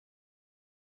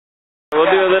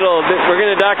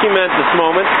to document this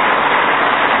moment.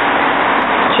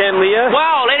 Chen Lie.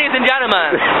 Wow, ladies and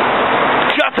gentlemen,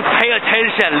 just pay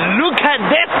attention. Look at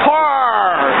this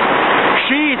part.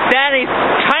 She's Danny's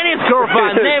Chinese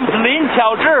girlfriend named Lin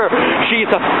Qiaozhi.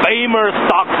 She's a famous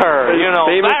doctor, you know.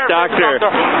 Famous doctor.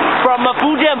 From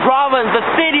Fujian province, the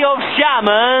city of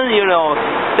Xiamen, you know.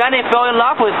 Danny fell in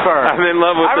love with her. I'm in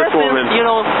love with this woman. You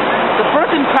know, the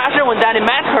first impression when Danny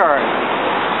met her,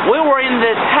 we were in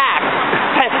the taxi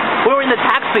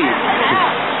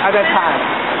at that time.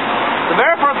 The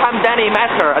very first time Danny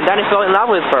met her, and Danny fell in love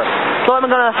with her. So I'm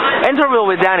gonna interview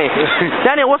with Danny.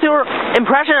 Danny, what's your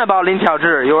impression about Lin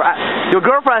Qiaozhi, your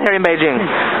girlfriend here in Beijing?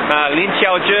 Lin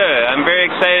Qiaozhi, I'm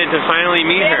very excited to finally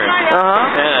meet her.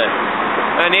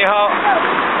 Yeah. 你好.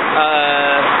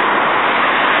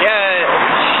 Yeah,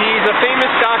 she's a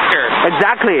famous doctor.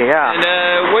 Exactly, yeah.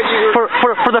 And what you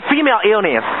for the female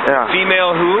illness. Yeah.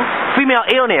 Female who? Female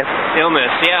illness.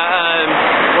 Illness,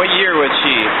 yeah. What year was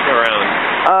she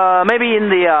around? Maybe in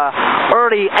the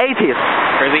early 80s.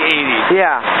 Early 80s.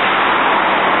 Yeah.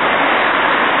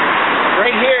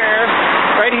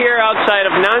 Right here outside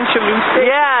of Nanlishilu Station.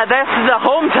 Yeah, that's the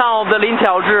hometown of the Lin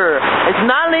Qiaozhi. It's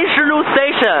Nanlishilu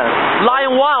Station,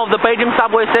 line 1 of the Beijing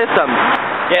subway system.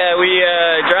 Yeah, we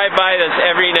drive by this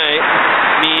every night,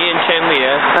 me and Chen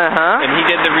Lie, and he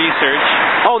did the research.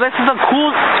 Oh, this is a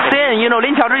cool thing, you know.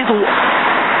 Lin Qiaozhi is,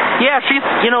 yeah, she's,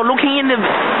 you know, looking in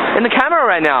the camera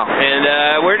right now.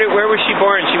 And where was she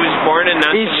born? She was born in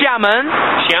Xiamen.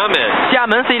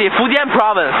 Xiamen City, Fujian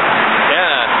province.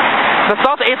 Yeah. The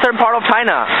southeastern part of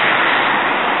China.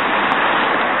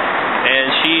 And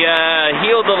she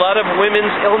healed a lot of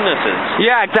women's illnesses.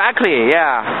 Yeah, exactly.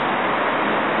 Yeah.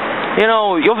 You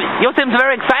know, you seem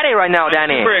very excited right now,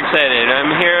 Danny. I'm super excited.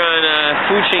 I'm here on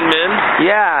Fuqingmen.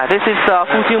 Yeah, this is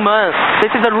Fuqingmen.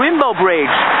 This is the Rainbow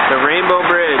Bridge. The Rainbow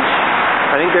Bridge.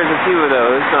 I think there's a few of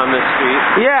those on this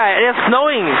street. Yeah, it's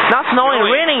snowing. Not snowing,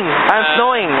 raining and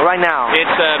snowing right now.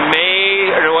 It's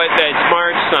May, or what, it's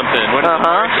March something. What is it,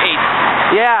 March 8th?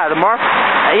 Yeah, the March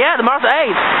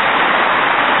 8th.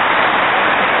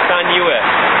 Sanyue.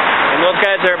 And those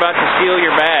guys are about to steal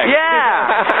your bag.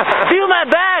 Yeah! Steal my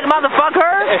bag,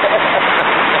 motherfucker!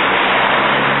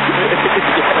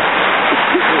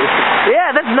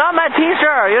 Yeah, that's not my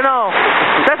t-shirt, you know.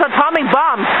 That's atomic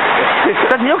bomb.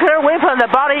 The nuclear weapon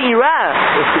that bought in Iran.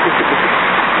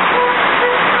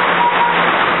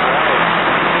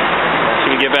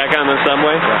 Should we get back on the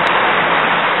subway?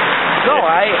 No,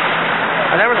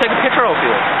 I never take a picture of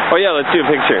you. Oh yeah, let's do a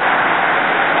picture.